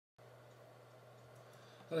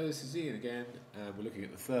Hello, this is Ian again, and we're looking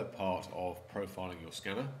at the third part of profiling your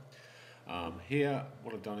scanner. Here,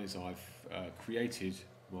 what I've done is I've created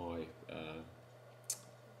my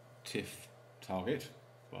TIFF target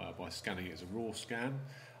by scanning it as a raw scan,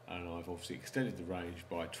 and I've obviously extended the range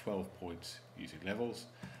by 12 points using levels.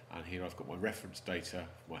 And here I've got my reference data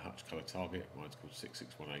for my Hutch colour target. Mine's called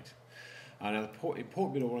 6618. Now the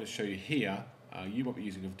important bit I want to show you here, you might be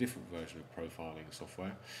using a different version of profiling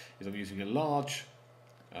software, is I'm using a large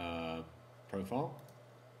profile,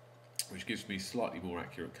 which gives me slightly more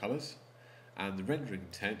accurate colours, and the rendering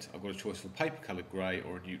intent, I've got a choice of a paper coloured grey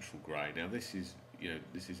or a neutral grey. Now this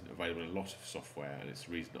isn't available in a lot of software, and it's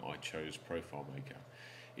the reason that I chose profilemaker.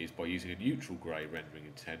 Is by using a neutral grey rendering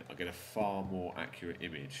intent, I get a far more accurate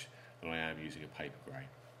image than I am using a paper grey.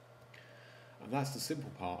 And that's the simple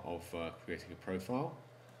part of creating a profile.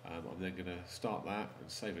 I'm then going to start that and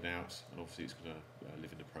save it out, and obviously it's going to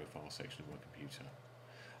live in the profile section of my computer.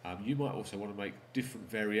 You might also want to make different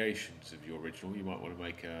variations of your original. You might want to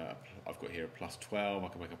make I've got here a plus 12, I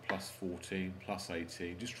can make a plus 14, plus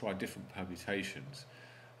 18, just try different permutations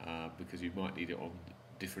because you might need it on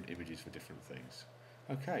different images for different things.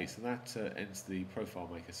 Okay, so that ends the profile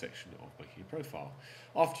maker section of making a profile.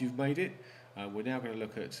 After you've made it, we're now going to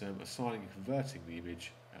look at assigning and converting the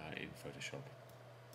image in Photoshop.